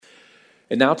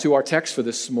And now to our text for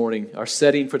this morning. Our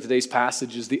setting for today's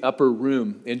passage is the upper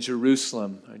room in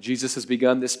Jerusalem. Jesus has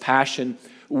begun this Passion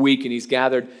Week, and he's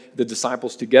gathered the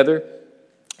disciples together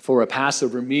for a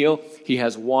Passover meal. He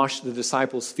has washed the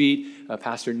disciples' feet.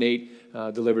 Pastor Nate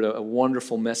delivered a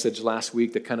wonderful message last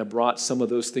week that kind of brought some of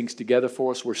those things together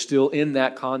for us. We're still in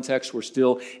that context. We're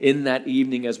still in that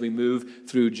evening as we move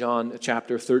through John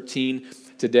chapter 13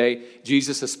 today.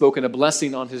 Jesus has spoken a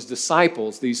blessing on his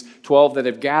disciples, these 12 that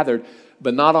have gathered,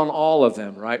 but not on all of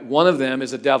them, right? One of them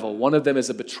is a devil. One of them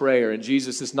is a betrayer. And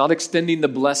Jesus is not extending the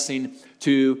blessing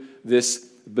to this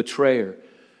betrayer.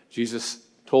 Jesus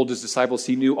told his disciples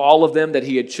he knew all of them that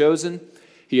he had chosen.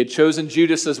 He had chosen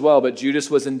Judas as well, but Judas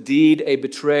was indeed a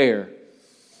betrayer.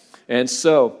 And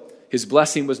so his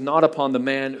blessing was not upon the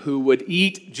man who would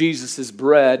eat Jesus'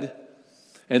 bread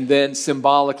and then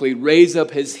symbolically raise up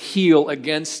his heel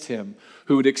against him,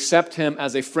 who would accept him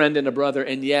as a friend and a brother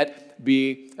and yet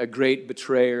be a great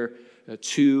betrayer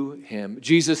to him.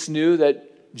 Jesus knew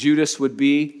that Judas would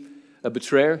be a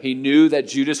betrayer. He knew that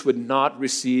Judas would not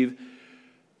receive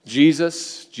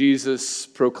Jesus. Jesus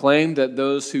proclaimed that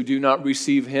those who do not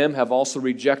receive him have also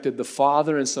rejected the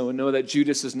Father. And so we know that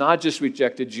Judas has not just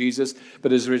rejected Jesus,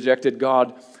 but has rejected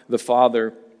God the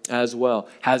Father as well,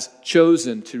 has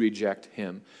chosen to reject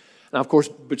him. Now, of course,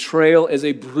 betrayal is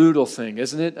a brutal thing,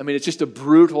 isn't it? I mean, it's just a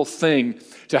brutal thing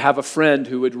to have a friend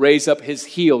who would raise up his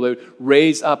heel, who would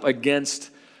raise up against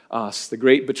us. The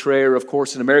great betrayer, of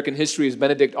course, in American history is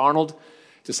Benedict Arnold.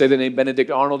 To say the name Benedict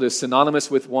Arnold is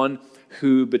synonymous with one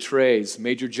who betrays.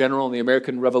 Major general in the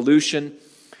American Revolution,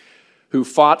 who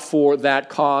fought for that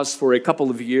cause for a couple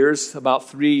of years, about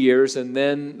 3 years, and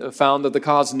then found that the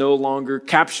cause no longer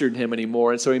captured him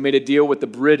anymore. And so he made a deal with the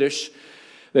British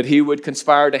that he would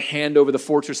conspire to hand over the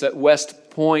fortress at West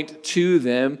Point to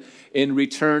them in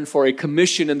return for a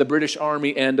commission in the British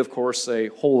Army and, of course, a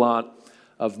whole lot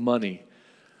of money.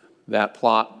 That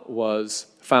plot was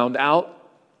found out,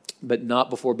 but not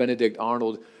before Benedict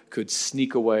Arnold could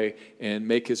sneak away and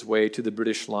make his way to the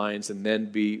British lines and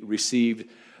then be received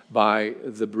by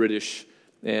the British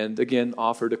and again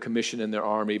offered a commission in their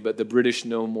army. But the British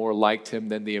no more liked him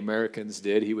than the Americans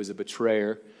did. He was a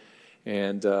betrayer.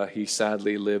 And he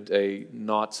sadly lived a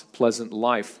not pleasant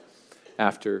life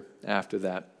after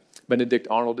that. Benedict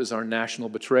Arnold is our national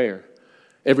betrayer.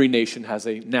 Every nation has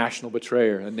a national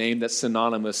betrayer, a name that's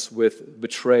synonymous with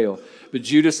betrayal. But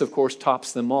Judas, of course,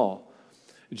 tops them all.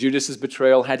 Judas's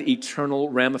betrayal had eternal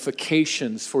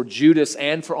ramifications for Judas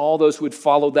and for all those who would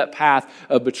follow that path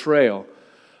of betrayal,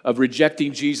 of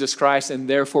rejecting Jesus Christ and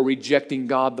therefore rejecting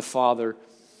God the Father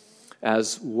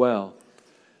as well.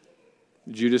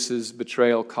 Judas's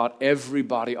betrayal caught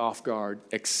everybody off guard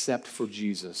except for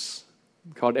Jesus.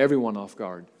 Caught everyone off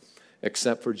guard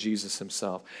except for Jesus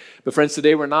himself. But friends,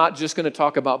 today we're not just going to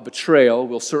talk about betrayal.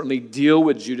 We'll certainly deal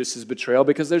with Judas's betrayal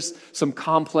because there's some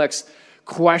complex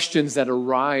questions that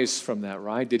arise from that,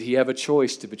 right? Did he have a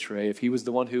choice to betray? If he was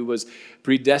the one who was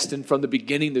predestined from the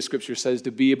beginning, the scripture says,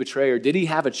 to be a betrayer, did he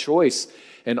have a choice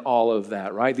in all of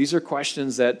that, right? These are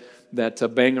questions that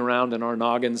bang around in our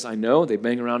noggins. I know they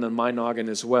bang around in my noggin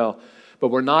as well. But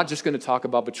we're not just going to talk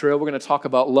about betrayal. We're going to talk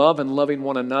about love and loving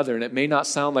one another. And it may not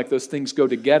sound like those things go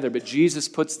together, but Jesus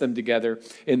puts them together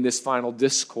in this final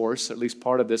discourse, at least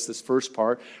part of this first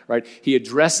part, right? He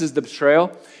addresses the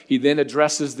betrayal. He then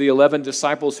addresses the 11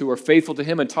 disciples who are faithful to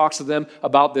him and talks to them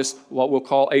about this, what we'll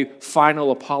call a final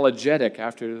apologetic,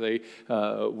 after the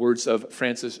words of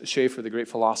Francis Schaeffer, the great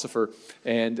philosopher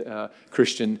and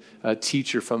Christian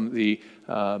teacher from the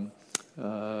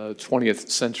 20th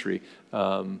century.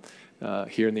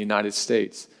 Here in the United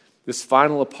States. This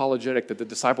final apologetic that the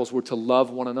disciples were to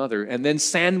love one another. And then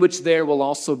sandwiched there will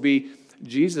also be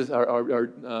Jesus,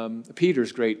 or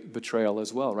Peter's great betrayal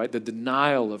as well, right? The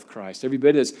denial of Christ. Every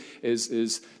bit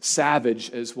as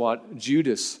savage as what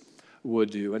Judas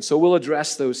would do. And so we'll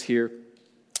address those here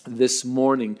this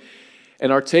morning.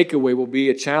 And our takeaway will be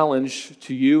a challenge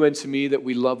to you and to me that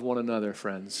we love one another,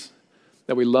 friends.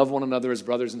 That we love one another as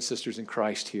brothers and sisters in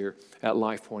Christ here at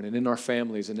Life Point and in our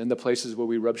families and in the places where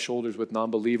we rub shoulders with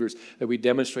non-believers, that we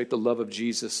demonstrate the love of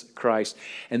Jesus Christ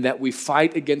and that we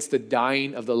fight against the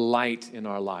dying of the light in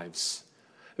our lives.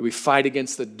 That we fight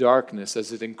against the darkness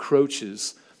as it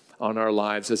encroaches on our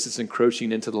lives, as it's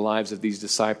encroaching into the lives of these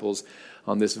disciples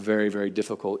on this very, very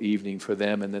difficult evening for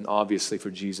them and then obviously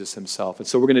for Jesus himself. And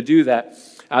so we're going to do that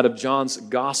out of John's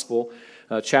Gospel,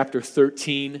 chapter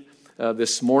 13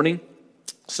 this morning.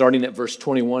 starting at verse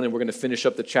 21, and we're going to finish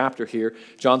up the chapter here.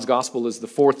 John's gospel is the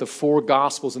fourth of four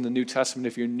gospels in the New Testament.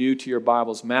 If you're new to your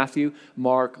Bibles, Matthew,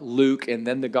 Mark, Luke, and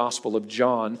then the Gospel of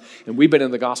John. And we've been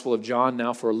in the Gospel of John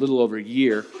now for a little over a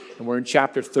year, and we're in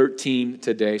chapter 13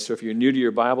 today. So if you're new to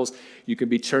your Bibles, you can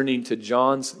be turning to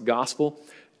John's gospel,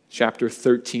 chapter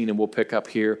 13, and we'll pick up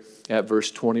here at verse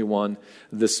 21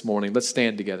 this morning. Let's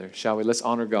stand together, shall we? Let's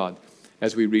honor God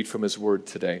as we read from his word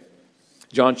today.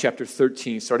 John chapter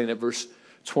 13, starting at verse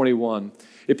 21.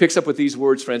 It picks up with these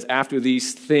words, friends, after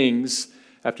these things,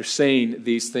 after saying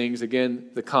these things.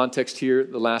 Again, the context here,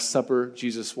 the Last Supper,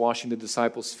 Jesus washing the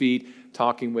disciples' feet,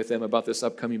 talking with them about this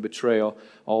upcoming betrayal,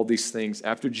 all these things.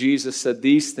 After Jesus said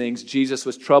these things, Jesus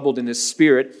was troubled in his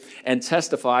spirit and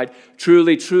testified,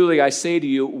 "Truly, truly, I say to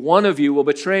you, one of you will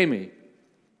betray me."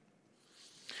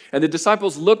 And the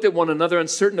disciples looked at one another,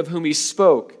 uncertain of whom he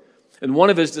spoke. And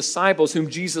one of his disciples, whom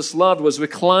Jesus loved, was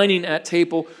reclining at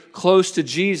table close to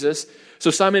Jesus. So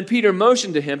Simon Peter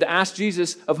motioned to him to ask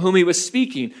Jesus of whom he was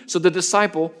speaking. So the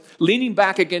disciple, leaning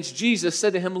back against Jesus,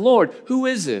 said to him, "Lord, who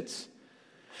is it?"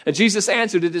 And Jesus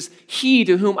answered, "It is he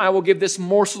to whom I will give this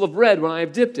morsel of bread when I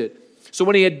have dipped it." So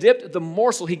when he had dipped the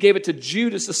morsel, he gave it to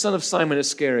Judas, the son of Simon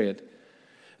Iscariot.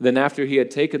 Then after he had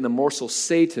taken the morsel,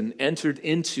 Satan entered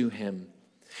into him.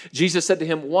 Jesus said to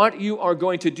him, "What you are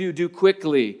going to do, do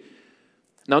quickly."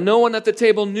 Now, no one at the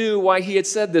table knew why he had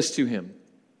said this to him.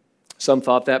 Some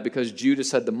thought that because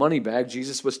Judas had the money bag,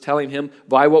 Jesus was telling him,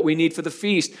 "Buy what we need for the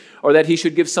feast," or that he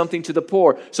should give something to the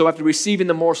poor. So after receiving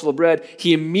the morsel of bread,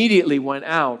 he immediately went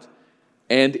out,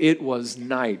 and it was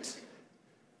night.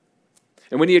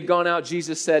 And when he had gone out,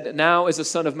 Jesus said, "Now is the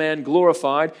Son of Man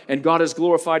glorified, and God is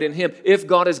glorified in him. If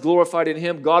God is glorified in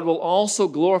him, God will also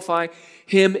glorify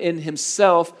him in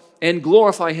himself and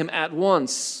glorify him at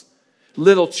once.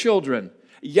 Little children,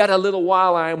 yet a little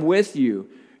while I am with you.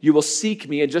 You will seek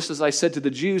me, and just as I said to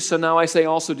the Jews, so now I say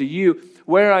also to you,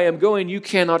 where I am going, you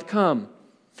cannot come.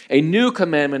 A new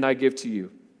commandment I give to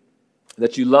you,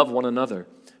 that you love one another,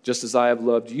 just as I have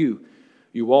loved you.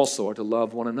 You also are to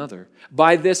love one another.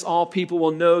 By this all people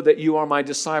will know that you are my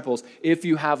disciples, if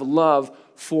you have love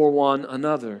for one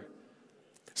another."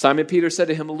 Simon Peter said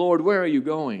to him, "Lord, where are you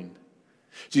going?"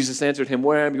 Jesus answered him,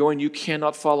 "Where I am going, you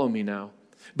cannot follow me now,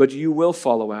 but you will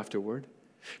follow afterward."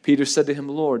 Peter said to him,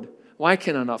 "Lord, why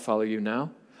can I not follow you now?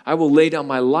 I will lay down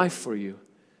my life for you."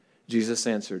 Jesus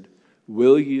answered,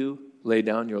 "Will you lay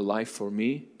down your life for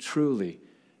me? Truly,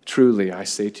 truly, I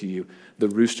say to you, the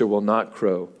rooster will not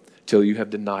crow till you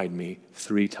have denied me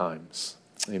 3 times.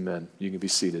 Amen. You can be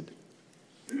seated.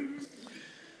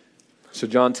 So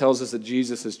John tells us that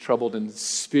Jesus is troubled in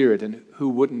spirit, and who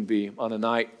wouldn't be on a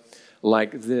night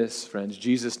like this, friends?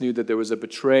 Jesus knew that there was a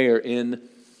betrayer in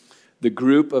the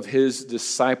group of his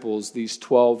disciples, these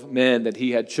 12 men that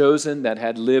he had chosen, that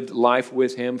had lived life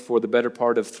with him for the better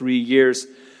part of 3 years.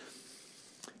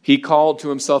 He called to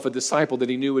himself a disciple that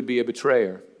he knew would be a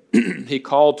betrayer. He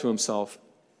called to himself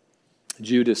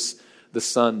Judas, the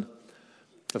son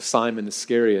of Simon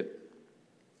Iscariot.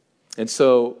 And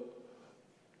so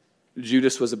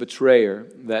Judas was a betrayer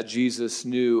that Jesus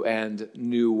knew and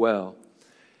knew well.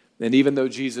 And even though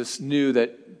Jesus knew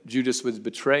that Judas would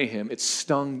betray him, it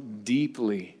stung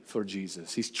deeply for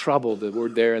Jesus. He's troubled. The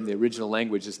word there in the original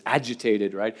language is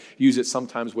agitated, right? Use it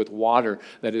sometimes with water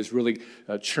that is really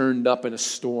churned up in a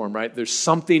storm, right? There's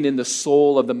something in the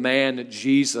soul of the man,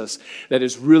 Jesus, that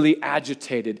is really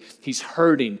agitated. He's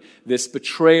hurting. This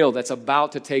betrayal that's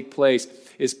about to take place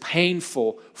is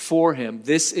painful for him.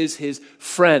 This is his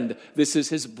friend. This is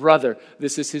his brother.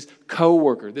 This is his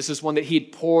co-worker. This is one that he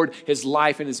had poured his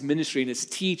life and his ministry and his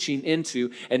teaching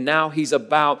into. And now he's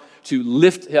about to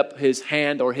lift up his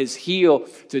hand or his heel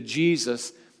to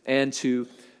Jesus and to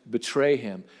betray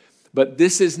him. But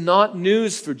this is not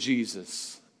news for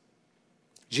Jesus.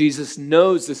 Jesus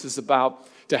knows this is about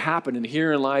to happen, and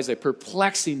herein lies a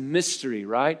perplexing mystery,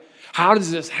 right? How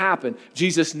does this happen?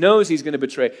 Jesus knows he's going to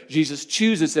betray. Jesus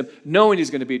chooses him knowing he's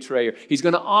going to betray him. He's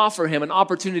going to offer him an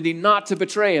opportunity not to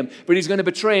betray him, but he's going to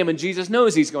betray him, and Jesus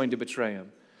knows he's going to betray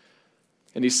him.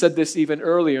 And he said this even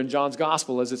earlier in John's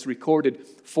gospel as it's recorded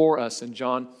for us in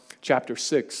John chapter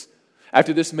 6.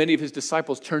 After this, many of his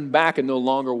disciples turned back and no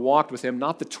longer walked with him.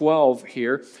 Not the 12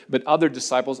 here, but other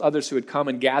disciples, others who had come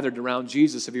and gathered around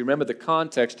Jesus. If you remember the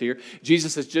context here,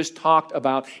 Jesus has just talked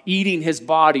about eating his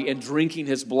body and drinking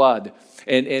his blood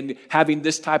and having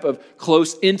this type of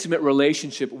close, intimate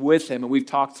relationship with him. And we've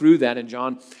talked through that in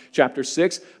John chapter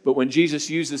 6. But when Jesus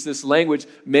uses this language,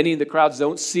 many in the crowds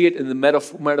don't see it in the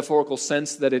metaphorical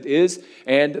sense that it is,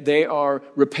 and they are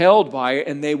repelled by it,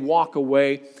 and they walk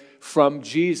away from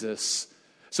Jesus.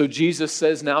 So Jesus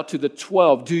says now to the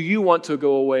 12, do you want to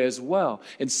go away as well?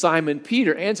 And Simon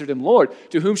Peter answered him, Lord,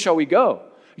 to whom shall we go?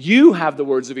 You have the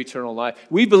words of eternal life.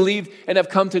 We believe and have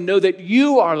come to know that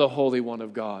you are the Holy One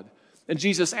of God. And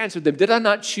Jesus answered them, did I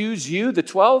not choose you, the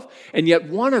 12? And yet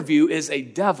one of you is a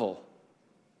devil.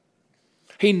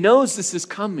 He knows this is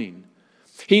coming.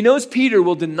 He knows Peter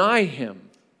will deny him.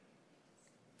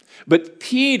 But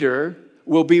Peter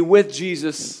will be with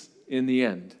Jesus in the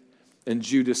end, and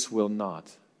Judas will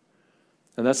not.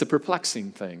 And that's a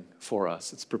perplexing thing for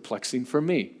us. It's perplexing for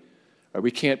me.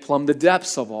 We can't plumb the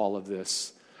depths of all of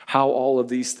this, how all of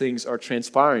these things are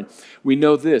transpiring. We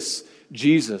know this,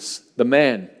 Jesus, the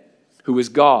man who is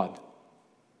God,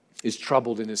 is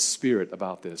troubled in his spirit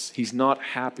about this. He's not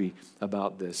happy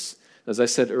about this. As I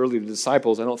said earlier, the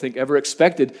disciples, I don't think ever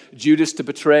expected Judas to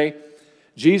betray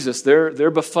Jesus. They're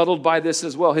befuddled by this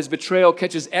as well. His betrayal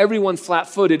catches everyone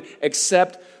flat-footed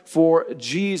except for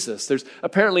Jesus. There's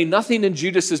apparently nothing in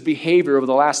Judas's behavior over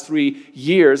the last 3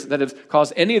 years that has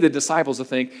caused any of the disciples to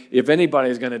think, if anybody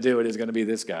is going to do it, it's going to be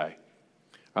this guy.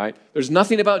 Right? There's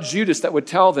nothing about Judas that would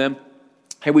tell them,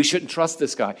 hey, we shouldn't trust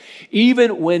this guy.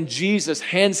 Even when Jesus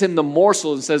hands him the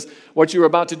morsel and says, what you're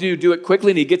about to do it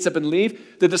quickly, and he gets up and leaves,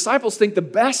 the disciples think the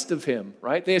best of him,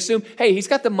 right? They assume, hey, he's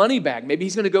got the money bag. Maybe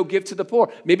he's going to go give to the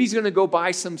poor. Maybe he's going to go buy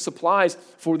some supplies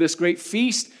for this great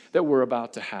feast that we're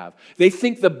about to have. They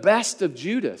think the best of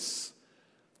Judas.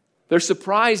 They're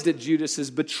surprised at Judas's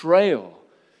betrayal.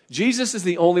 Jesus is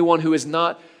the only one who is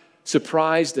not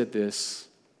surprised at this,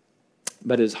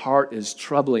 but his heart is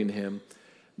troubling him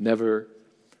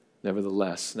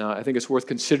nevertheless. Now, I think it's worth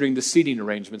considering the seating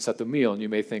arrangements at the meal. And you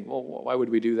may think, well, why would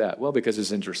we do that? Well, because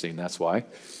it's interesting, that's why.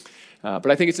 But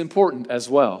I think it's important as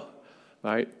well.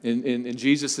 Right? In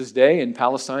Jesus' day in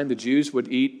Palestine, the Jews would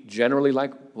eat generally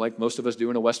like most of us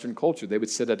do in a Western culture. They would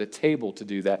sit at a table to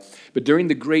do that. But during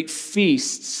the great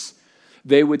feasts,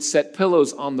 they would set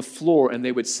pillows on the floor, and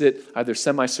they would sit either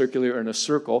semicircular or in a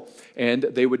circle, and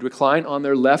they would recline on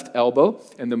their left elbow,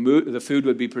 and the food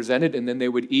would be presented, and then they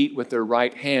would eat with their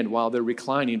right hand while they're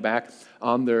reclining back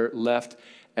on their left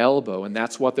elbow. And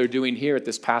that's what they're doing here at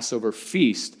this Passover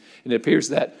feast. And it appears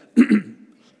that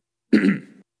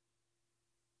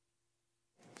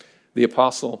the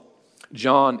Apostle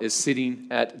John is sitting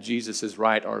at Jesus'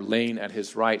 right, or laying at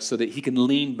his right, so that he can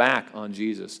lean back on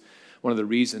Jesus. One of the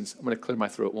reasons, I'm going to clear my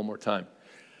throat one more time.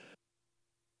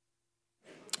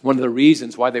 One of the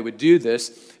reasons why they would do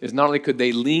this is not only could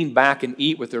they lean back and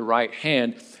eat with their right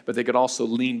hand, but they could also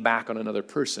lean back on another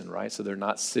person, right? So they're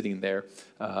not sitting there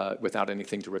without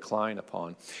anything to recline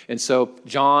upon. And so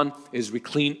John is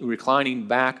reclining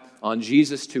back on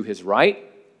Jesus to his right,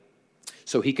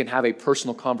 so he can have a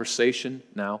personal conversation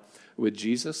now with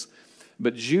Jesus.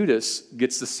 But Judas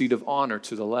gets the seat of honor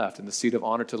to the left. And the seat of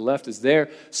honor to the left is there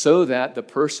so that the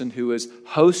person who is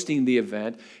hosting the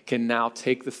event can now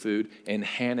take the food and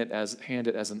hand it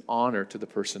as an honor to the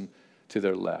person to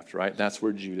their left, right? That's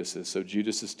where Judas is. So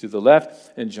Judas is to the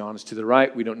left and John is to the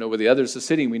right. We don't know where the others are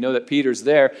sitting. We know that Peter's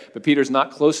there, but Peter's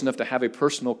not close enough to have a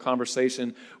personal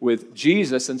conversation with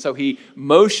Jesus. And so he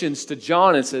motions to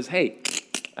John and says, hey,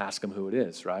 ask him who it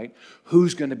is, right?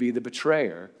 Who's going to be the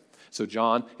betrayer? So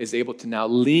John is able to now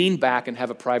lean back and have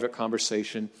a private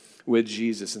conversation with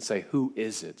Jesus and say, who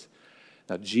is it?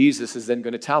 Now Jesus is then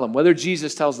going to tell him. Whether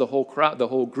Jesus tells the whole crowd, the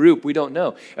whole group, we don't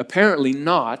know. Apparently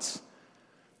not.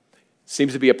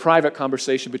 Seems to be a private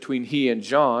conversation between he and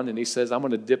John, and he says, I'm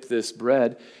going to dip this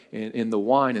bread in the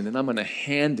wine, and then I'm going to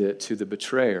hand it to the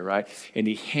betrayer, right? And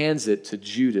he hands it to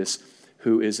Judas,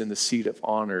 who is in the seat of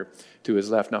honor to his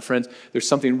left. Now, friends, there's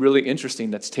something really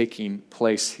interesting that's taking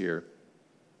place here.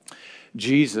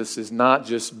 Jesus is not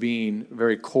just being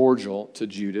very cordial to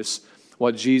Judas.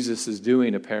 What Jesus is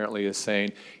doing, apparently, is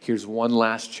saying, here's one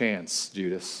last chance,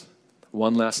 Judas.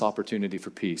 One last opportunity for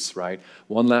peace, right?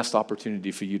 One last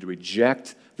opportunity for you to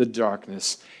reject the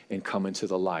darkness and come into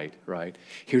the light, right?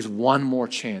 Here's one more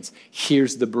chance.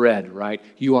 Here's the bread, right?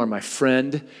 You are my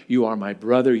friend. You are my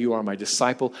brother. You are my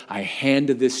disciple. I hand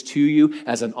this to you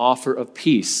as an offer of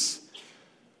peace.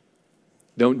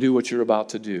 Don't do what you're about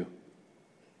to do.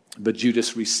 But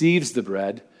Judas receives the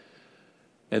bread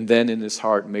and then in his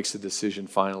heart makes a decision,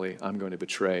 finally, I'm going to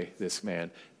betray this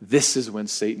man. This is when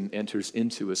Satan enters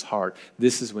into his heart.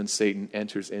 This is when Satan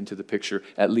enters into the picture,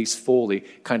 at least fully,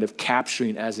 kind of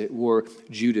capturing, as it were,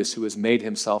 Judas, who has made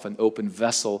himself an open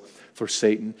vessel for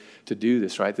Satan to do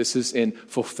this, right? This is in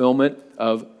fulfillment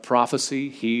of prophecy.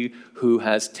 He who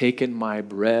has taken my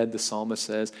bread, the psalmist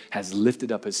says, has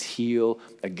lifted up his heel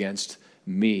against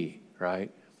me, right?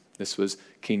 This was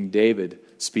King David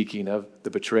speaking of the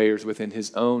betrayers within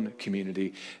his own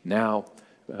community. Now,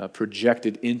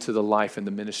 projected into the life and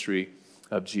the ministry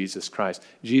of Jesus Christ.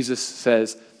 Jesus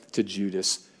says to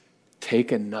Judas,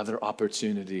 take another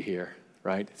opportunity here,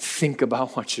 right? Think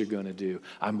about what you're going to do.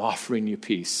 I'm offering you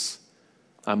peace.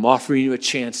 I'm offering you a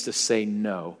chance to say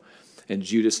no. And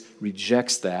Judas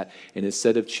rejects that. And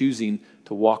instead of choosing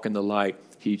to walk in the light,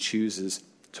 he chooses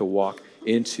to walk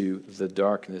into the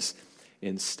darkness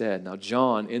instead. Now,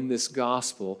 John, in this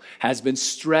gospel, has been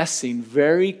stressing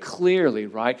very clearly,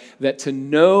 right, that to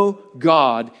know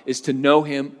God is to know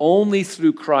him only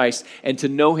through Christ and to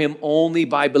know him only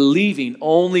by believing,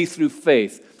 only through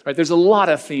faith. Right? There's a lot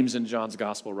of themes in John's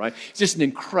gospel, right? He's just an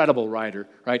incredible writer,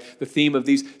 right? The theme of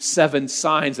these 7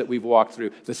 signs that we've walked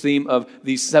through, the theme of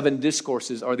these 7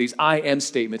 discourses are these I am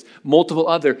statements, multiple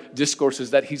other discourses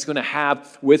that he's going to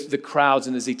have with the crowds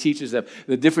and as he teaches them,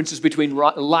 the differences between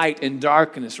light and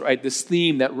darkness, right? This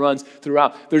theme that runs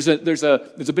throughout. There's a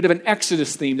bit of an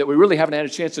Exodus theme that we really haven't had a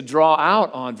chance to draw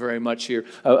out on very much here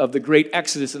of the great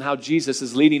Exodus and how Jesus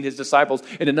is leading his disciples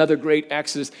in another great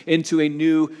Exodus into a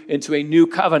new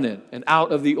covenant and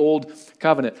out of the old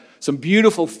covenant. Some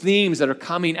beautiful themes that are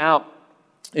coming out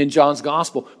in John's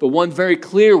gospel, but one very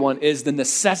clear one is the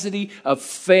necessity of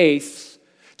faith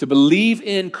to believe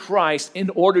in Christ in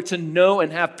order to know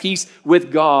and have peace with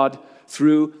God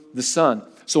through the Son.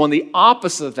 So on the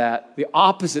opposite of that, the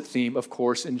opposite theme, of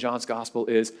course, in John's gospel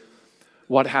is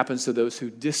what happens to those who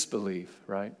disbelieve,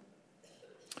 right?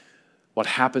 What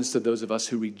happens to those of us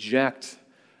who reject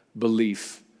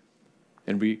belief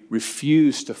and we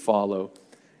refuse to follow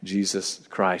Jesus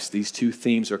Christ. These 2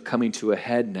 themes are coming to a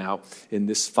head now in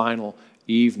this final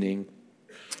evening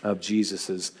of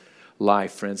Jesus'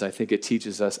 life. Friends, I think it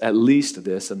teaches us at least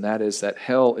this, and that is that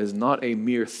hell is not a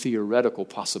mere theoretical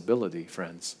possibility,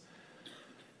 friends.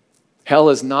 Hell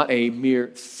is not a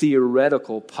mere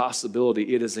theoretical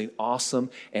possibility. It is an awesome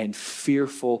and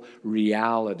fearful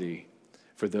reality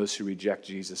for those who reject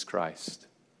Jesus Christ.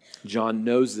 John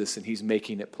knows this and he's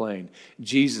making it plain.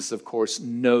 Jesus, of course,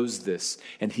 knows this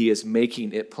and he is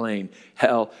making it plain.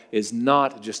 Hell is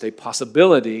not just a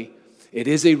possibility, it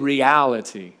is a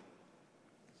reality.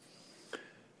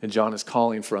 And John is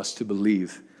calling for us to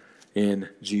believe in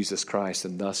Jesus Christ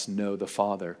and thus know the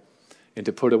Father and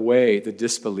to put away the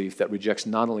disbelief that rejects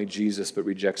not only Jesus but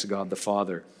rejects God the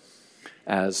Father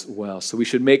as well. So we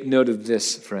should make note of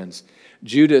this, friends.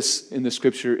 Judas in the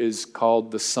scripture is called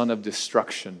the son of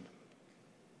destruction.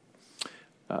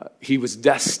 He was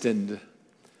destined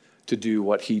to do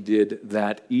what he did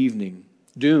that evening,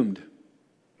 doomed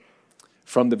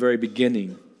from the very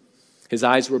beginning. His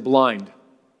eyes were blind,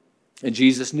 and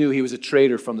Jesus knew he was a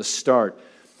traitor from the start,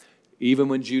 even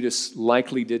when Judas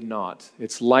likely did not.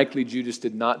 It's likely Judas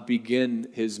did not begin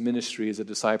his ministry as a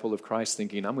disciple of Christ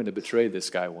thinking, I'm going to betray this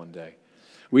guy one day.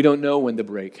 We don't know when the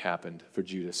break happened for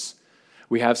Judas.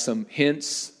 We have some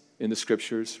hints in the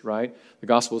scriptures, right? The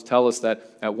Gospels tell us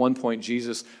that at one point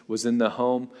Jesus was in the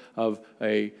home of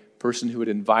a person who had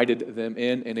invited them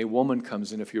in, and a woman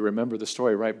comes in, if you remember the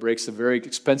story, right? Breaks a very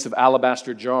expensive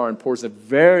alabaster jar and pours a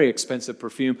very expensive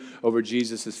perfume over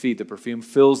Jesus' feet. The perfume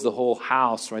fills the whole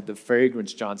house, right? The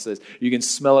fragrance, John says. You can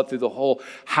smell it through the whole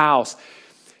house.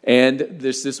 And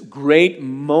there's this great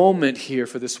moment here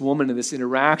for this woman and this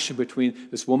interaction between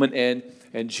this woman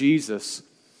and Jesus.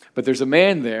 But there's a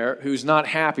man there who's not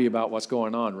happy about what's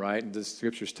going on, right? And the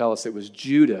scriptures tell us it was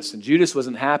Judas. And Judas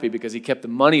wasn't happy because he kept the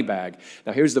money bag.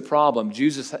 Now here's the problem.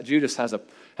 Judas has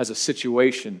a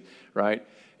situation, right,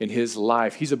 in his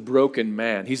life. He's a broken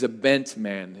man. He's a bent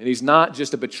man. And he's not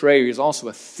just a betrayer. He's also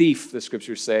a thief, the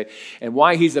scriptures say. And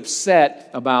why he's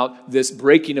upset about this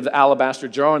breaking of the alabaster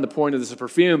jar and the pouring of this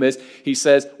perfume is he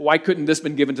says, why couldn't this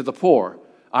been given to the poor?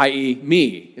 I.e.,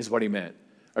 me, is what he meant.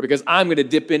 Or because I'm going to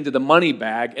dip into the money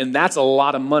bag, and that's a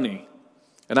lot of money.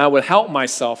 And I would help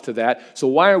myself to that. So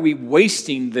why are we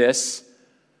wasting this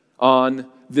on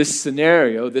this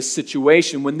scenario, this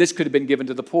situation, when this could have been given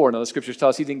to the poor? Now, the scriptures tell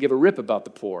us he didn't give a rip about the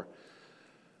poor.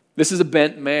 This is a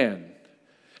bent man.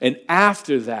 And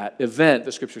after that event,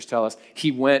 the scriptures tell us,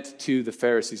 he went to the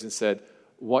Pharisees and said,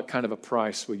 what kind of a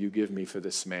price will you give me for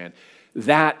this man?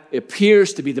 That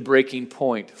appears to be the breaking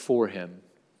point for him.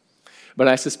 But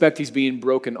I suspect he's being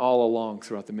broken all along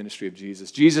throughout the ministry of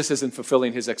Jesus. Jesus isn't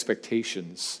fulfilling his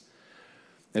expectations.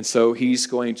 And so he's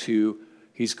going to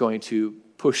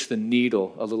push the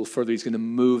needle a little further. He's going to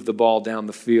move the ball down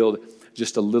the field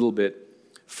just a little bit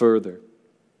further.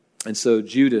 And so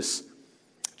Judas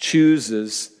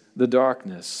chooses the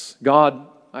darkness. God,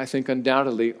 I think,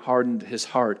 undoubtedly hardened his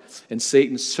heart. And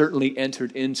Satan certainly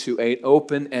entered into an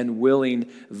open and willing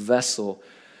vessel.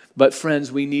 But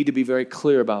friends, we need to be very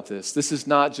clear about this. This is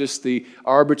not just the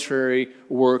arbitrary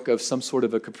work of some sort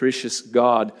of a capricious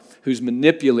God who's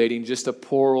manipulating just a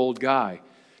poor old guy,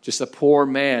 just a poor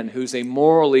man who's a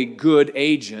morally good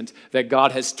agent that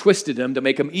God has twisted him to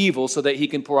make him evil so that he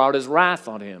can pour out his wrath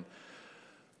on him.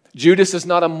 Judas is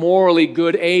not a morally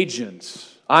good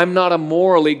agent. I'm not a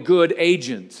morally good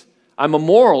agent. I'm a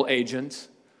moral agent,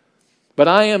 but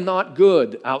I am not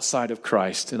good outside of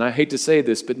Christ. And I hate to say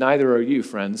this, but neither are you,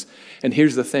 friends. And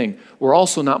here's the thing. We're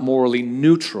also not morally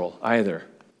neutral either.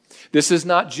 This is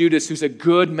not Judas, who's a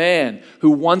good man,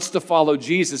 who wants to follow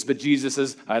Jesus, but Jesus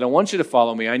says, I don't want you to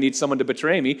follow me. I need someone to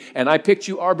betray me, and I picked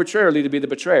you arbitrarily to be the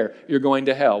betrayer. You're going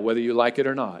to hell, whether you like it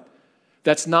or not.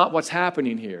 That's not what's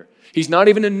happening here. He's not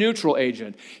even a neutral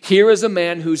agent. Here is a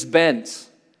man who's bent,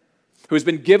 who has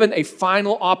been given a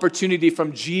final opportunity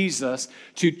from Jesus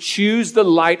to choose the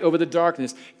light over the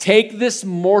darkness. Take this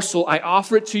morsel, I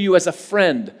offer it to you as a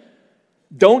friend.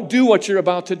 Don't do what you're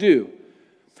about to do.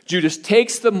 Judas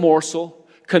takes the morsel,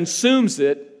 consumes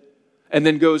it, and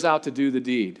then goes out to do the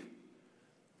deed.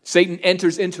 Satan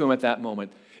enters into him at that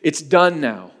moment. It's done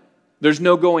now. There's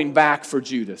no going back for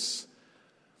Judas.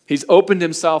 He's opened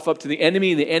himself up to the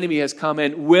enemy, and the enemy has come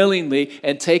in willingly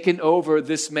and taken over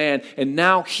this man, and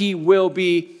now he will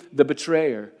be the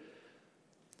betrayer.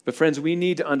 But friends, we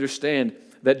need to understand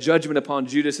that judgment upon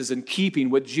Judas is in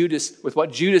keeping with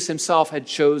what Judas himself had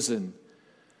chosen.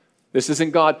 This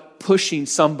isn't God pushing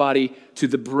somebody to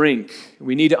the brink.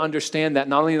 We need to understand that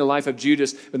not only in the life of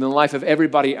Judas, but in the life of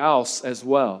everybody else as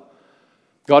well.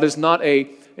 God is not a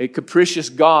capricious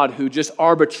God who just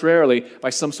arbitrarily, by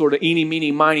some sort of eeny,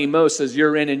 meeny, miny, mo, says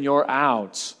you're in and you're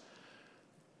out.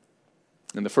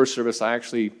 In the first service, I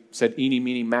actually said eeny,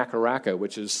 meeny, macaracka,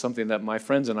 which is something that my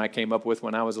friends and I came up with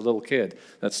when I was a little kid.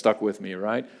 That stuck with me,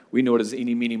 right? We know it as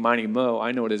eeny, meeny, miny, mo.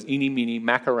 I know it as eeny, meeny,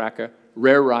 macaracka,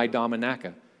 rare-rai,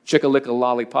 dominaka. Chicka-licka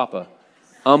lollipapa,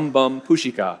 bum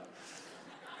pushika.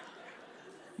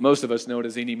 Most of us know it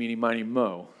as eeny, meeny, miny,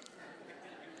 mo.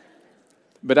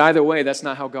 But either way, that's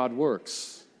not how God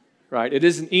works, right? It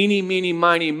isn't eeny, meeny,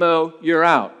 miny, mo, you're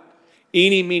out.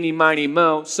 Eeny, meeny, miny,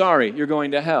 mo, sorry, you're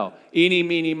going to hell. Eeny,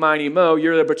 meeny, miny, mo,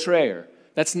 you're the betrayer.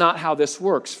 That's not how this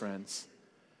works, friends.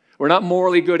 We're not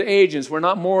morally good agents. We're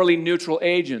not morally neutral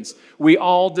agents. We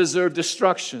all deserve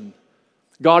destruction.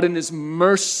 God in His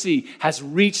mercy has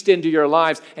reached into your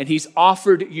lives and He's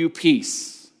offered you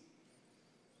peace.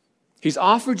 He's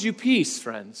offered you peace,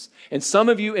 friends. And some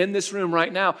of you in this room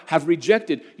right now have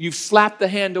rejected. You've slapped the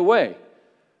hand away.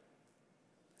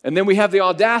 And then we have the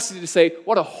audacity to say,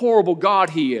 what a horrible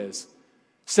God He is,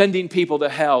 sending people to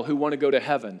hell who want to go to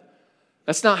heaven.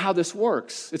 That's not how this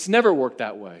works. It's never worked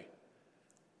that way.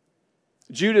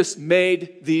 Judas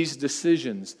made these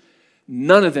decisions.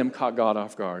 None of them caught God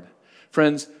off guard.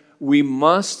 Friends, we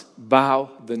must bow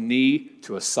the knee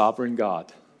to a sovereign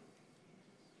God.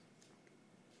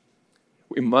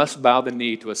 We must bow the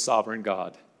knee to a sovereign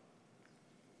God.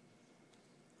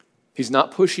 He's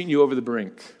not pushing you over the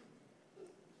brink.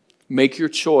 Make your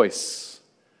choice.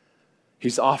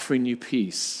 He's offering you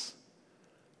peace.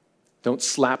 Don't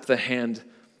slap the hand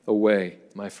away,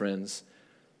 my friends.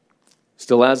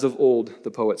 Still as of old,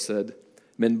 the poet said,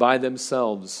 men by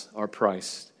themselves are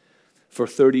priced. For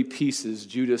 30 pieces,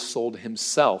 Judas sold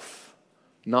himself,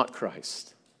 not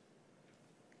Christ.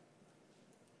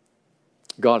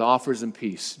 God offers him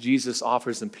peace. Jesus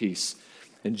offers him peace.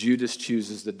 And Judas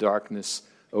chooses the darkness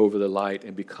over the light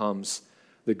and becomes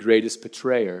the greatest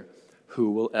betrayer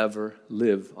who will ever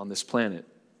live on this planet.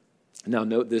 Now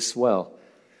note this well.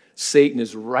 Satan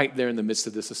is right there in the midst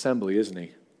of this assembly, isn't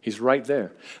he? He's right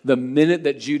there. The minute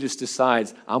that Judas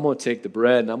decides, I'm going to take the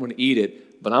bread and I'm going to eat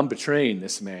it, but I'm betraying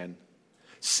this man,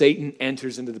 Satan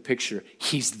enters into the picture.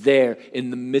 He's there in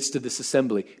the midst of this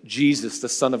assembly. Jesus, the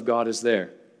Son of God, is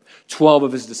there. 12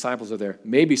 of his disciples are there.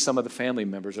 Maybe some of the family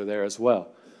members are there as well.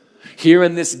 Here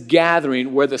in this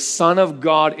gathering where the Son of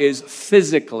God is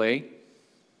physically,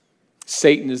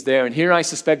 Satan is there. And here I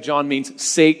suspect John means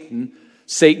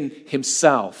Satan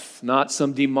himself, not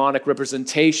some demonic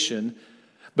representation,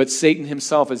 but Satan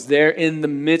himself is there in the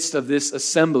midst of this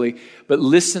assembly. But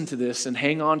listen to this and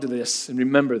hang on to this and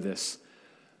remember this.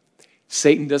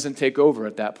 Satan doesn't take over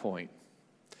at that point.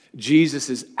 Jesus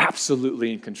is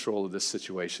absolutely in control of this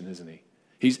situation, isn't he?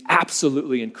 He's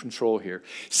absolutely in control here.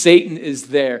 Satan is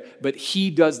there, but he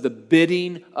does the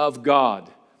bidding of God.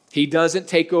 He doesn't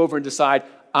take over and decide,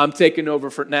 I'm taking over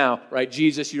for now, right?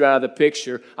 Jesus, you're out of the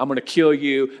picture. I'm going to kill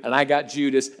you, and I got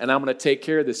Judas, and I'm going to take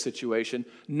care of this situation.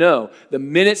 No. The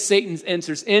minute Satan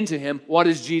enters into him, what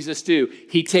does Jesus do?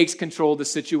 He takes control of the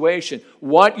situation.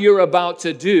 What you're about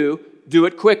to do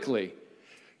it quickly.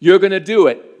 You're going to do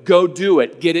it. Go do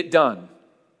it. Get it done.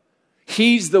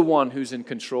 He's the one who's in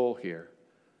control here.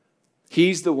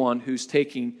 He's the one who's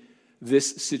taking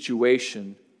this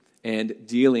situation and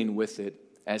dealing with it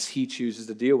as he chooses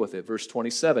to deal with it. Verse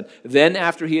 27, then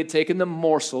after he had taken the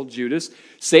morsel, Judas,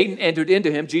 Satan entered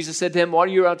into him. Jesus said to him, what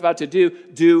are you about to do?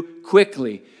 Do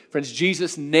quickly. Friends,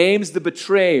 Jesus names the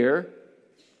betrayer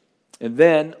and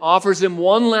then offers him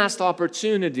one last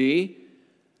opportunity.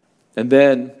 And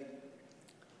then,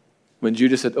 when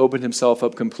Judas had opened himself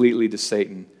up completely to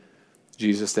Satan,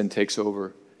 Jesus then takes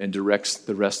over and directs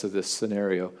the rest of this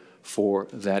scenario for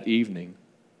that evening.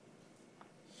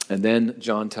 And then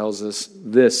John tells us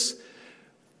this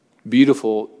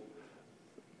beautiful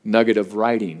nugget of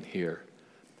writing here.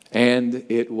 And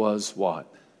it was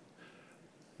what?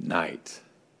 Night.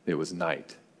 It was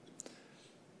night.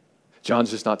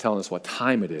 John's just not telling us what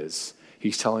time it is.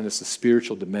 He's telling us the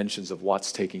spiritual dimensions of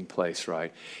what's taking place,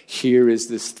 right? Here is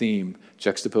this theme,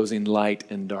 juxtaposing light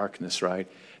and darkness, right?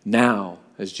 Now,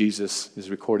 as Jesus is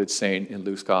recorded saying in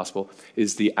Luke's gospel,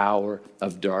 is the hour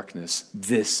of darkness.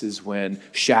 This is when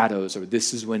shadows, or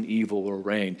this is when evil will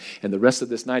reign. And the rest of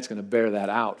this night's going to bear that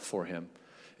out for him.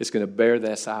 It's going to bear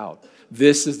this out.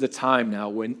 This is the time now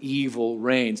when evil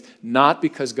reigns, not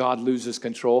because God loses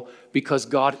control, because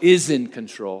God is in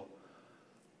control.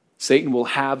 Satan will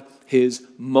have his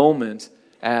moment,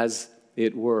 as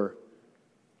it were.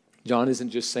 John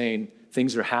isn't just saying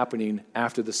things are happening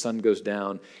after the sun goes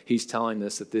down. He's telling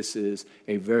us that this is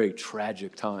a very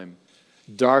tragic time.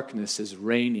 Darkness is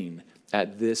reigning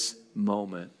at this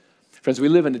moment. Friends, we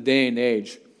live in a day and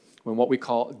age when what we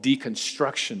call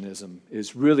deconstructionism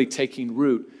is really taking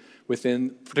root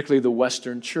within particularly the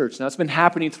Western church. Now, it's been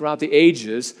happening throughout the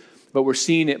ages, but we're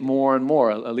seeing it more and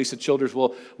more. Lisa Childers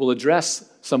will address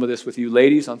some of this with you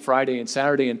ladies on Friday and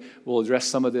Saturday, and we'll address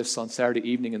some of this on Saturday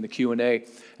evening in the Q&A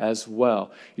as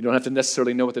well. You don't have to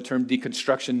necessarily know what the term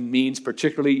deconstruction means.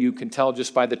 Particularly, you can tell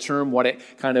just by the term what it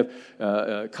kind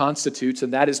of constitutes,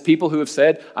 and that is people who have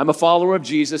said, I'm a follower of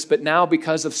Jesus, but now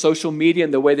because of social media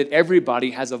and the way that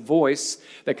everybody has a voice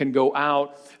that can go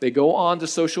out, they go on to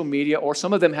social media, or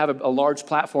some of them have a large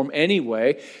platform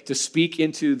anyway to speak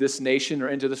into this nation or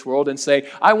into this world and say,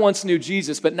 I once knew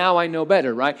Jesus, but now I know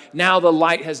better, right? Now the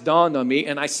light has dawned on me,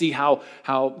 and I see how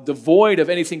devoid of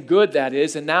anything good that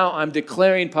is, and now I'm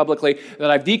declaring publicly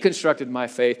that I've deconstructed my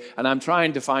faith, and I'm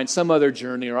trying to find some other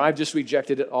journey, or I've just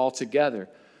rejected it altogether.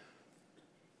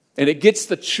 And it gets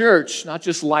the church, not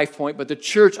just Life Point, but the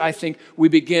church, I think, we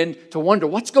begin to wonder,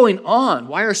 what's going on?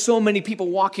 Why are so many people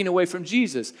walking away from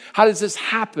Jesus? How does this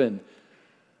happen?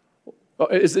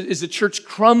 Is the church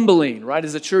crumbling, right?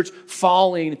 Is the church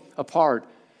falling apart?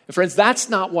 And friends, that's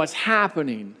not what's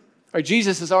happening. Right?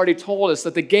 Jesus has already told us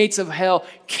that the gates of hell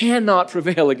cannot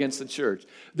prevail against the church.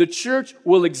 The church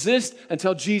will exist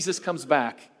until Jesus comes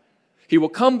back. He will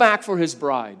come back for his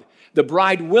bride. The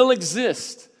bride will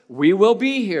exist. We will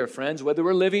be here, friends, whether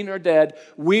we're living or dead.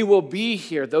 We will be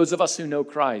here, those of us who know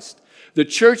Christ. The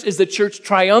church is the church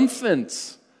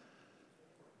triumphant.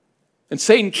 And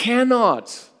Satan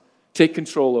cannot take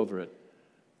control over it.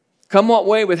 Come what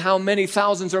way, with how many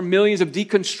thousands or millions of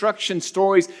deconstruction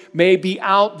stories may be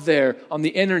out there on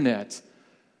the internet,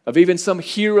 of even some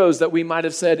heroes that we might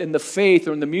have said in the faith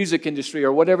or in the music industry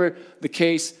or whatever the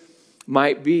case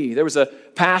might be. There was a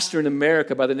pastor in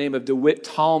America by the name of DeWitt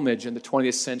Talmage in the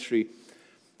 20th century.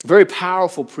 Very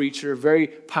powerful preacher, very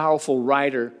powerful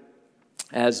writer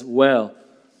as well.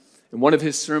 In one of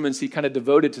his sermons, he kind of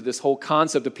devoted to this whole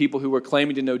concept of people who were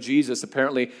claiming to know Jesus.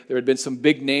 Apparently, there had been some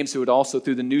big names who had also,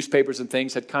 through the newspapers and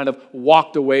things, had kind of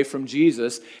walked away from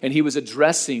Jesus, and he was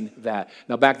addressing that.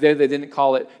 Now, back there, they didn't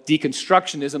call it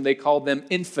deconstructionism. They called them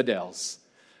infidels.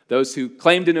 Those who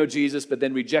claimed to know Jesus but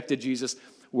then rejected Jesus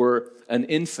were an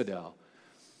infidel.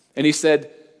 And he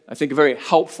said, I think a very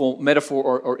helpful metaphor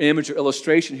or image or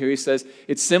illustration here, he says,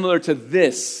 it's similar to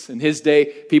this. In his day,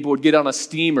 people would get on a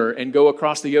steamer and go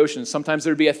across the ocean. Sometimes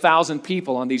there'd be 1,000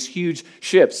 people on these huge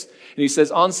ships. And he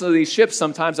says, on some of these ships,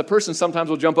 sometimes a person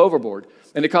will jump overboard.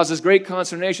 And it causes great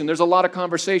consternation. There's a lot of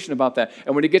conversation about that.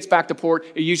 And when it gets back to port,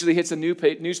 it usually hits the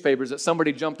newspapers that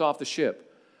somebody jumped off the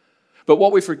ship. But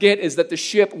what we forget is that the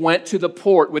ship went to the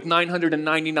port with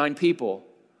 999 people.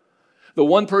 The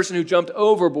one person who jumped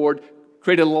overboard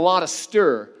created a lot of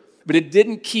stir, but it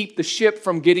didn't keep the ship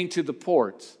from getting to the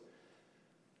port.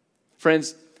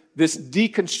 Friends, this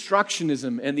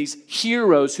deconstructionism and these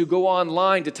heroes who go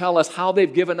online to tell us how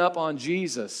they've given up on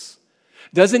Jesus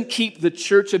doesn't keep the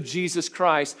Church of Jesus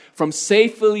Christ from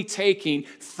safely taking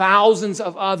thousands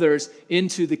of others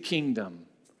into the kingdom.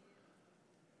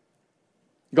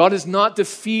 God is not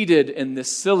defeated in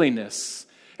this silliness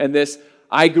and this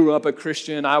I grew up a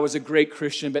Christian, I was a great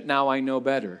Christian, but now I know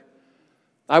better.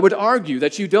 I would argue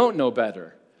that you don't know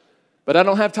better, but I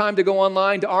don't have time to go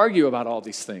online to argue about all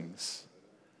these things.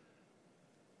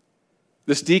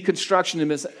 This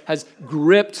deconstructionism has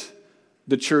gripped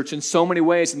the church in so many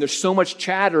ways, and there's so much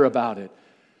chatter about it.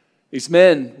 These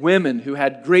men, women who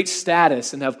had great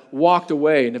status and have walked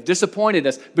away and have disappointed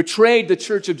us, betrayed the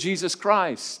church of Jesus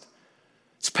Christ.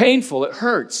 It's painful, it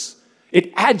hurts.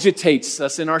 It agitates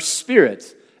us in our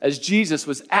spirit as Jesus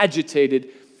was agitated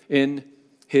in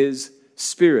his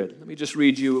spirit. Let me just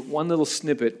read you one little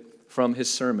snippet from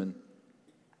his sermon.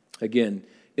 Again,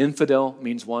 infidel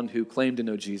means one who claimed to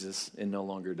know Jesus and no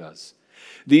longer does.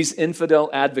 These infidel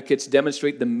advocates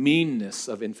demonstrate the meanness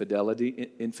of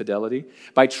infidelity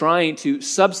by trying to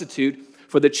substitute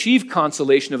for the chief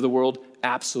consolation of the world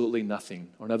absolutely nothing.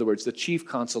 Or in other words, the chief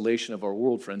consolation of our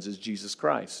world, friends, is Jesus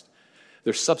Christ.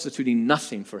 They're substituting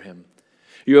nothing for him.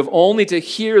 You have only to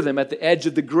hear them at the edge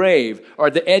of the grave or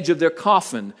at the edge of their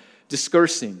coffin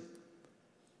discoursing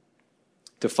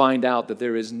to find out that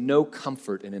there is no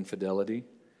comfort in infidelity.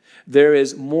 There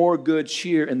is more good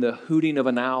cheer in the hooting of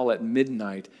an owl at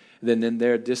midnight than in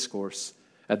their discourse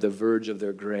at the verge of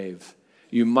their grave.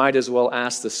 You might as well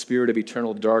ask the spirit of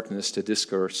eternal darkness to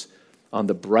discourse on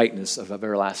the brightness of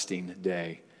everlasting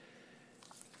day.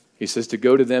 He says to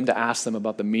go to them to ask them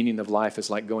about the meaning of life is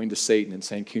like going to Satan and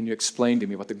saying, can you explain to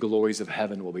me what the glories of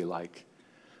heaven will be like?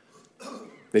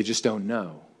 They just don't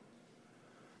know.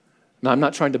 Now, I'm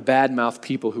not trying to badmouth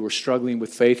people who are struggling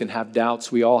with faith and have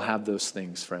doubts. We all have those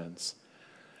things, friends.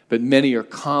 But many are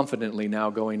confidently now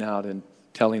going out and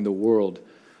telling the world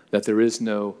that there is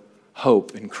no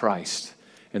hope in Christ.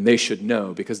 And they should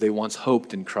know because they once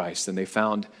hoped in Christ and they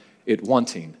found it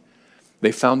wanting.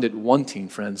 They found it wanting,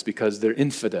 friends, because they're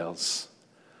infidels.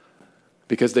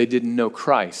 Because they didn't know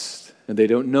Christ and they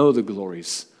don't know the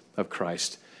glories of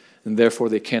Christ. And therefore,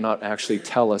 they cannot actually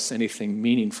tell us anything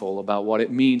meaningful about what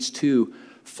it means to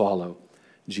follow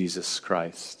Jesus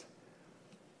Christ.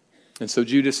 And so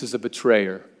Judas is a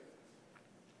betrayer.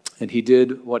 And he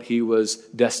did what he was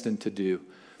destined to do.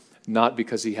 Not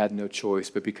because he had no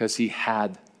choice, but because he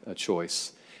had a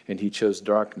choice. And he chose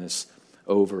darkness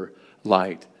over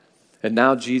light. And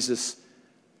now Jesus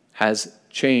has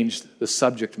changed the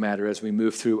subject matter as we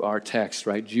move through our text,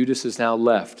 right? Judas is now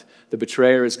left. The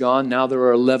betrayer is gone. Now there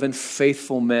are 11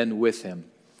 faithful men with him.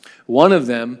 One of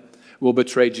them will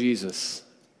betray Jesus,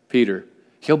 Peter.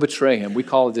 He'll betray him. We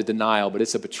call it a denial, but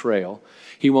it's a betrayal.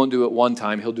 He won't do it one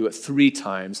time. He'll do it 3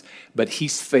 times, but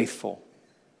he's faithful.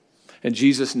 And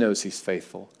Jesus knows he's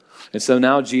faithful. And so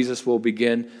now Jesus will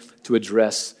begin to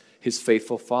address his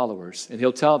faithful followers. And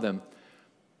he'll tell them,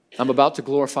 I'm about to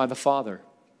glorify the Father.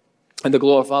 And the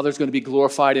Father is going to be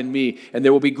glorified in me. And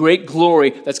there will be great glory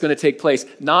that's going to take place.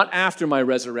 Not after my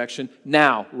resurrection,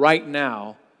 now, right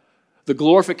now. The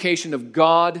glorification of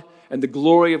God and the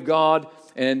glory of God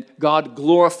and God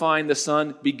glorifying the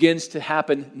Son begins to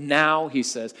happen now, he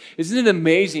says. Isn't it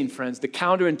amazing, friends, the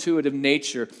counterintuitive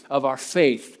nature of our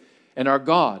faith and our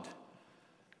God?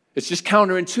 It's just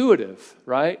counterintuitive,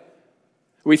 right?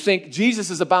 We think Jesus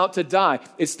is about to die.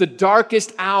 It's the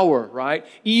darkest hour, right?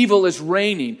 Evil is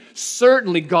reigning.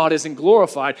 Certainly God isn't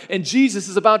glorified. And Jesus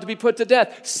is about to be put to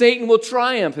death. Satan will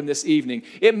triumph in this evening.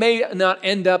 It may not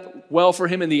end up well for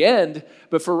him in the end,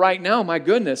 but for right now, my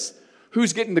goodness,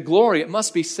 who's getting the glory? It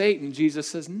must be Satan. Jesus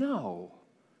says, no.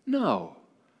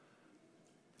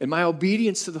 In my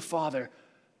obedience to the Father,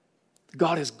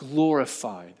 God is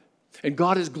glorified. And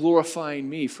God is glorifying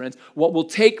me, friends. What will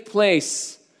take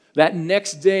place that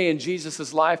next day in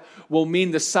Jesus' life will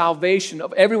mean the salvation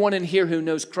of everyone in here who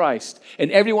knows Christ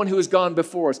and everyone who has gone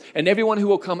before us and everyone who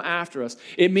will come after us.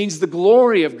 It means the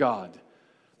glory of God.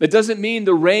 It doesn't mean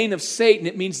the reign of Satan.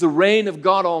 It means the reign of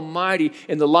God Almighty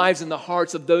in the lives and the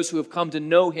hearts of those who have come to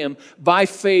know him by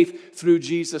faith through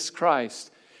Jesus Christ.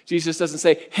 Jesus doesn't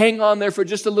say, hang on there for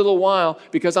just a little while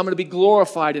because I'm going to be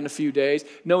glorified in a few days.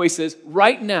 No, he says,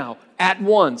 right now, at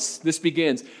once, this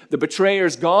begins. The betrayer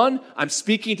is gone. I'm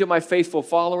speaking to my faithful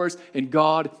followers, and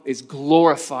God is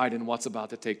glorified in what's about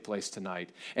to take place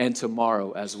tonight and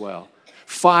tomorrow as well.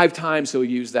 5 times he'll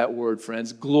use that word,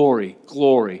 friends. Glory,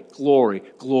 glory, glory,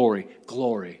 glory,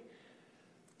 glory.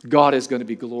 God is going to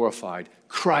be glorified.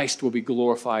 Christ will be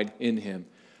glorified in him.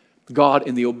 God,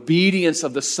 in the obedience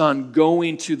of the Son,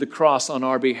 going to the cross on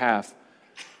our behalf.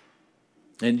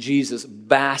 And Jesus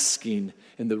basking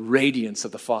in the radiance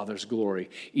of the Father's glory,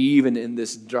 even in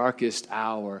this darkest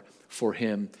hour for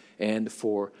him and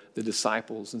for the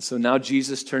disciples. And so now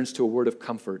Jesus turns to a word of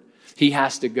comfort. He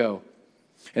has to go,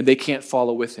 and they can't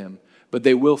follow with him, but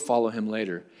they will follow him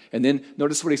later. And then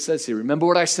notice what he says here. Remember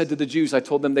what I said to the Jews. I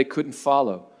told them they couldn't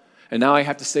follow. And now I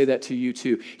have to say that to you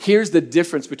too. Here's the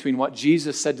difference between what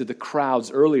Jesus said to the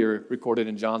crowds earlier, recorded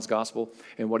in John's gospel,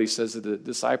 and what he says to the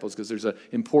disciples, because there's an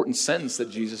important sentence that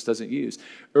Jesus doesn't use.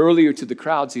 Earlier to the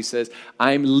crowds, he says,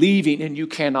 I'm leaving and you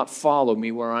cannot follow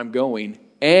me where I'm going,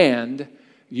 and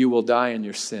you will die in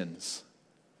your sins.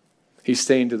 He's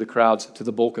saying to the crowds, to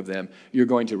the bulk of them, you're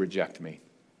going to reject me.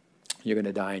 You're going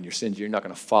to die in your sins. You're not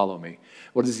going to follow me.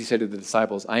 What does he say to the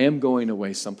disciples? I am going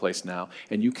away someplace now,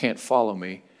 and you can't follow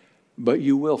me, but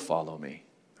you will follow me,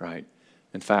 right?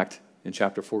 In fact, in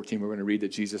chapter 14, we're going to read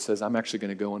that Jesus says, I'm actually going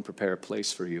to go and prepare a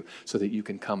place for you so that you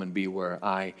can come and be where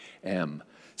I am.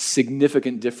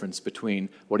 Significant difference between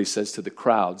what he says to the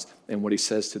crowds and what he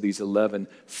says to these 11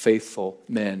 faithful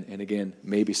men, and again,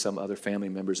 maybe some other family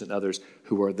members and others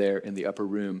who are there in the upper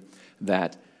room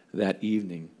that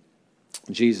evening.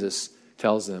 Jesus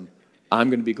tells them, I'm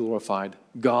going to be glorified.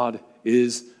 God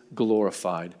is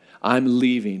glorified. I'm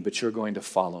leaving, but you're going to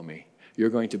follow me. You're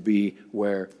going to be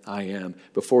where I am.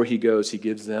 Before he goes, he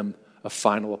gives them a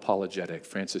final apologetic.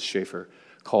 Francis Schaeffer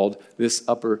called this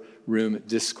upper room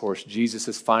discourse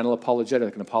Jesus' final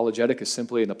apologetic. An apologetic is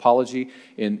simply an apology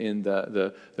in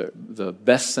the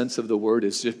best sense of the word,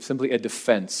 is just simply a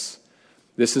defense.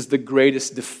 This is the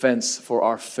greatest defense for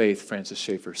our faith, Francis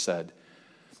Schaeffer said.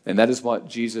 And that is what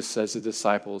Jesus says to the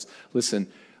disciples. Listen,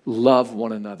 love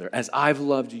one another. As I've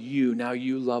loved you, now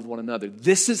you love one another.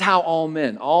 This is how all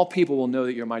men, all people will know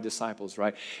that you're my disciples,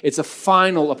 right? It's a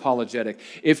final apologetic.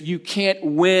 If you can't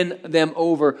win them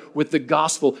over with the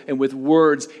gospel and with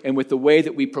words and with the way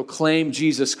that we proclaim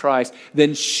Jesus Christ,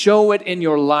 then show it in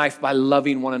your life by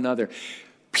loving one another.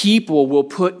 People will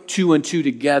put two and two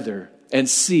together and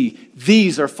see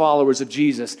these are followers of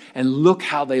Jesus, and look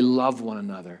how they love one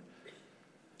another.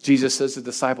 Jesus says to the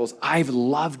disciples, I've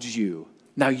loved you.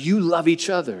 Now you love each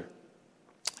other,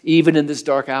 even in this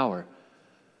dark hour.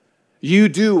 You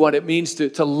do what it means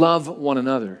to love one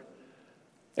another.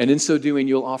 And in so doing,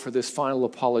 you'll offer this final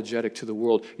apologetic to the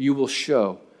world. You will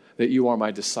show that you are my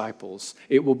disciples.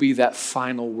 It will be that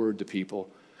final word to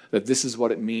people, that this is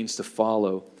what it means to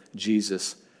follow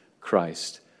Jesus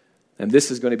Christ. And this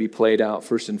is going to be played out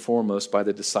first and foremost by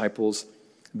the disciples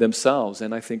themselves,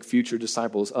 and I think future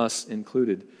disciples, us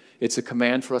included. It's a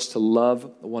command for us to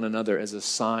love one another as a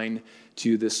sign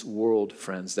to this world,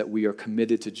 friends, that we are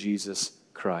committed to Jesus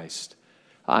Christ.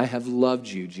 I have loved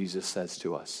you, Jesus says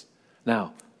to us.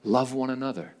 Now, love one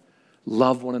another.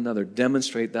 Love one another.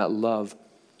 Demonstrate that love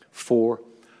for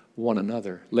one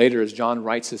another. Later, as John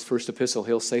writes his first epistle,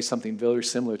 he'll say something very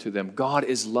similar to them. God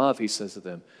is love, he says to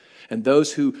them. And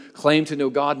those who claim to know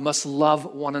God must love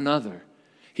one another.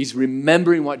 He's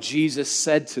remembering what Jesus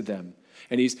said to them,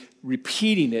 and he's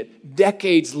repeating it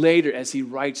decades later as he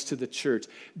writes to the church.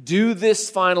 Do this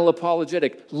final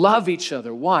apologetic. Love each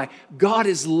other. Why? God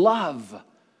is love,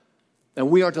 and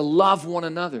we are to love one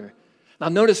another. Now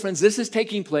notice, friends, this is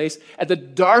taking place at the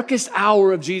darkest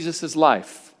hour of Jesus'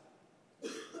 life.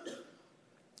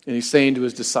 And he's saying to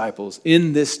his disciples,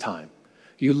 in this time,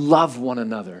 you love one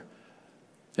another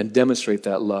and demonstrate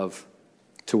that love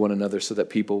to one another so that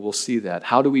people will see that.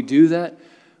 How do we do that?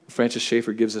 Francis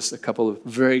Schaeffer gives us a couple of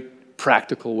very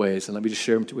practical ways, and let me just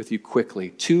share them with you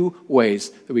quickly. 2 ways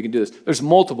that we can do this. There's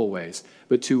multiple ways,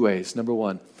 but 2 ways. Number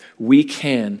 1, we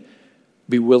can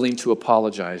be willing to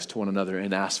apologize to one another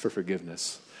and ask for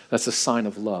forgiveness. That's a sign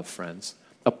of love, friends.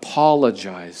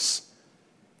 Apologize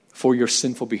for your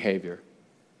sinful behavior.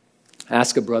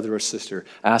 Ask a brother or sister,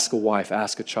 ask a wife,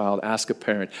 ask a child, ask a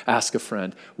parent, ask a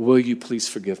friend, will you please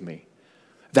forgive me?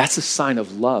 That's a sign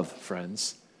of love,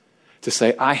 friends. To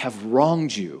say, I have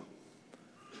wronged you.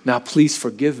 Now please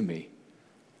forgive me.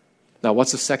 Now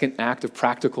what's the second act of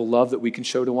practical love that we can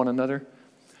show to one another?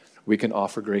 We can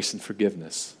offer grace and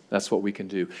forgiveness. That's what we can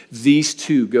do. These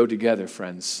 2 go together,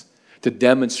 friends, to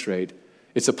demonstrate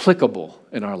it's applicable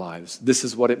in our lives. This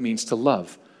is what it means to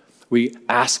love. We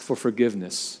ask for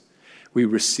forgiveness. We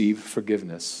receive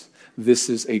forgiveness. This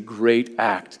is a great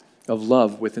act of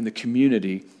love within the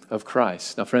community of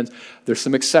Christ. Now, friends, there's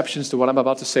some exceptions to what I'm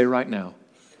about to say right now.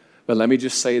 But let me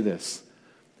just say this.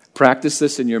 Practice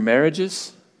this in your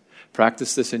marriages.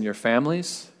 Practice this in your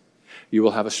families. You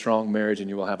will have a strong marriage and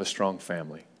you will have a strong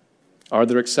family. Are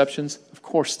there exceptions? Of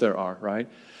course there are, right?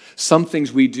 Some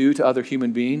things we do to other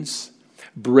human beings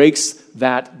breaks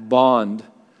that bond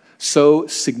so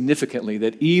significantly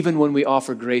that even when we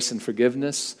offer grace and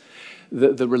forgiveness,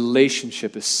 the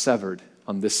relationship is severed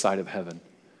on this side of heaven.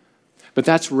 But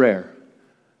that's rare.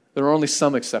 There are only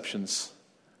some exceptions,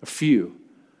 a few.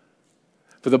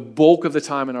 For the bulk of the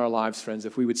time in our lives, friends,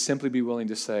 if we would simply be willing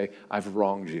to say, I've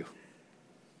wronged you.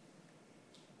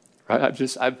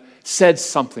 Right? I've said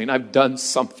something. I've done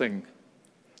something.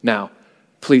 Now,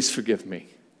 please forgive me.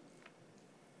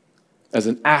 As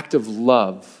an act of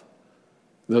love,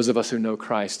 those of us who know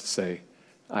Christ say,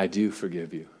 I do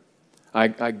forgive you. I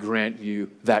grant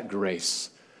you that grace.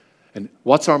 And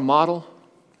what's our model?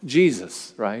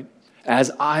 Jesus, right? As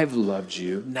I've loved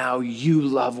you, now you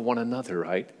love one another,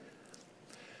 right?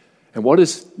 And what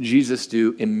does Jesus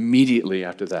do immediately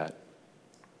after that?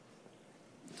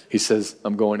 He says,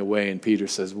 I'm going away. And Peter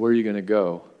says, where are you going to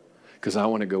go? Because I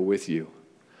want to go with you.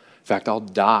 In fact, I'll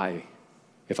die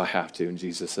if I have to. And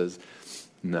Jesus says,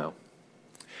 no.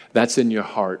 That's in your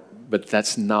heart, but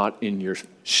that's not in your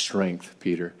strength,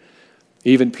 Peter.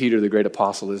 Even Peter, the great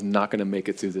apostle, is not going to make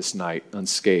it through this night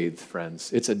unscathed,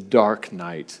 friends. It's a dark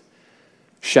night.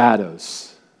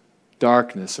 Shadows,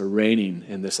 darkness are reigning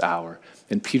in this hour.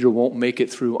 And Peter won't make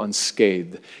it through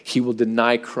unscathed. He will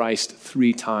deny Christ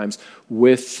 3 times.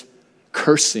 With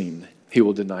cursing, he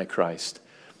will deny Christ.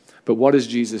 But what is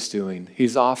Jesus doing?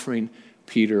 He's offering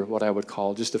Peter what I would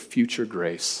call just a future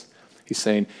grace. He's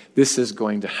saying, this is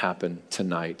going to happen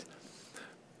tonight.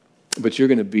 But you're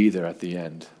going to be there at the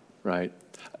end, right?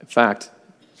 In fact,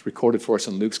 it's recorded for us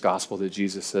in Luke's gospel that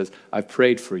Jesus says, I've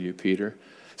prayed for you, Peter.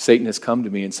 Satan has come to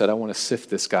me and said, I want to sift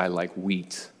this guy like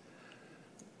wheat.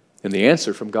 And the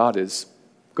answer from God is,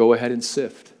 go ahead and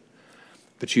sift.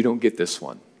 But you don't get this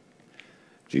one.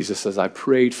 Jesus says, I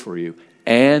prayed for you.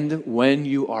 And when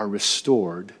you are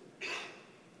restored,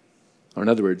 or in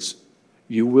other words,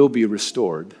 you will be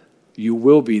restored. You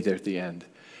will be there at the end.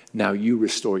 Now you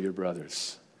restore your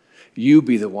brothers. You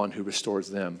be the one who restores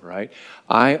them, right?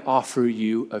 I offer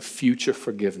you a future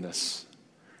forgiveness.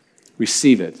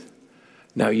 Receive it.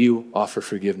 Now you offer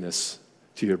forgiveness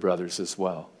to your brothers as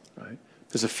well, right?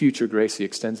 There's a future grace he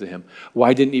extends to him.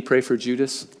 Why didn't he pray for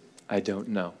Judas? I don't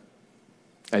know.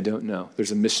 I don't know.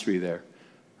 There's a mystery there.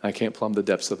 I can't plumb the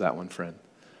depths of that one, friend.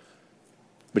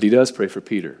 But he does pray for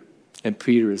Peter. And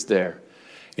Peter is there.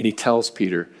 And he tells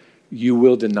Peter, you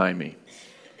will deny me.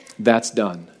 That's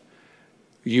done.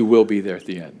 You will be there at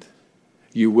the end.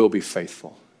 You will be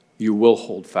faithful. You will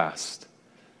hold fast.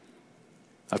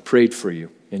 I've prayed for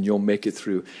you, and you'll make it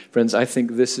through. Friends, I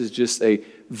think this is just a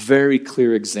very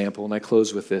clear example, and I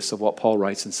close with this, of what Paul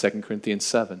writes in 2 Corinthians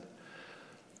 7,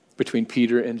 between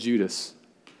Peter and Judas.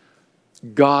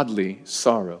 Godly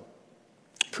sorrow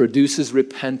produces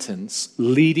repentance,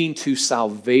 leading to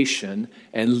salvation,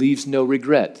 and leaves no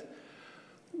regret.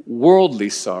 Worldly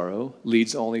sorrow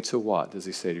leads only to what, does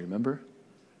he say? Do you remember?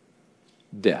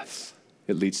 Death.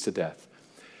 It leads to death.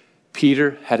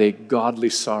 Peter had a godly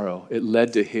sorrow. It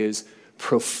led to his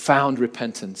profound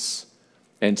repentance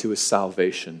and to his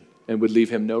salvation, and would leave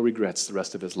him no regrets the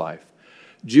rest of his life.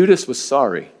 Judas was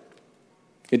sorry.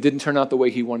 It didn't turn out the way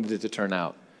he wanted it to turn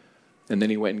out. And then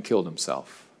he went and killed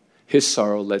himself. His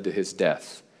sorrow led to his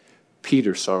death.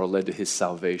 Peter's sorrow led to his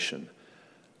salvation.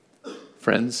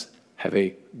 Friends, have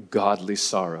a godly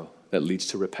sorrow that leads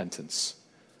to repentance.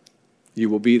 You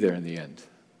will be there in the end.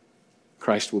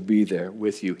 Christ will be there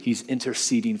with you. He's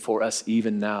interceding for us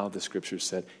even now, the scripture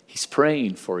said. He's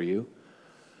praying for you.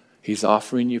 He's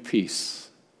offering you peace.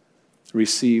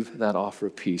 Receive that offer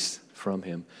of peace from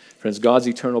him. Friends, God's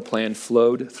eternal plan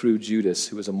flowed through Judas,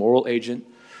 who was a moral agent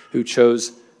who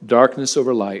chose darkness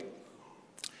over light.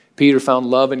 Peter found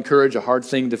love and courage a hard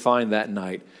thing to find that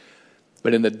night.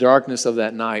 But in the darkness of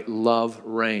that night, love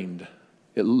reigned.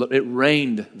 It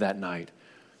rained that night.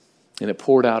 And it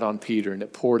poured out on Peter, and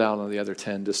it poured out on the other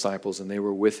 10 disciples, and they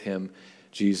were with him,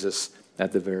 Jesus,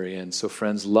 at the very end. So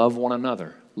friends, love one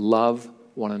another. Love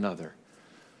one another.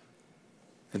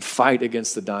 And fight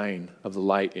against the dying of the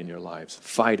light in your lives.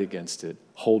 Fight against it.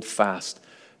 Hold fast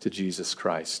to Jesus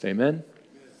Christ. Amen?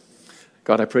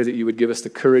 God, I pray that you would give us the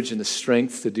courage and the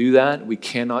strength to do that. We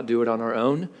cannot do it on our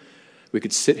own. We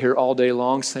could sit here all day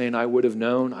long saying, I would have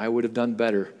known, I would have done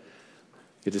better.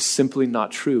 It is simply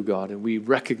not true, God, and we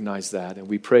recognize that, and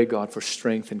we pray, God, for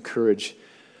strength and courage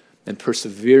and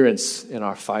perseverance in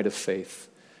our fight of faith.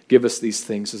 Give us these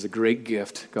things as a great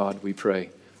gift, God, we pray.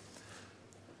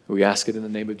 We ask it in the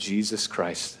name of Jesus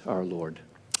Christ, our Lord.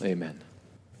 Amen.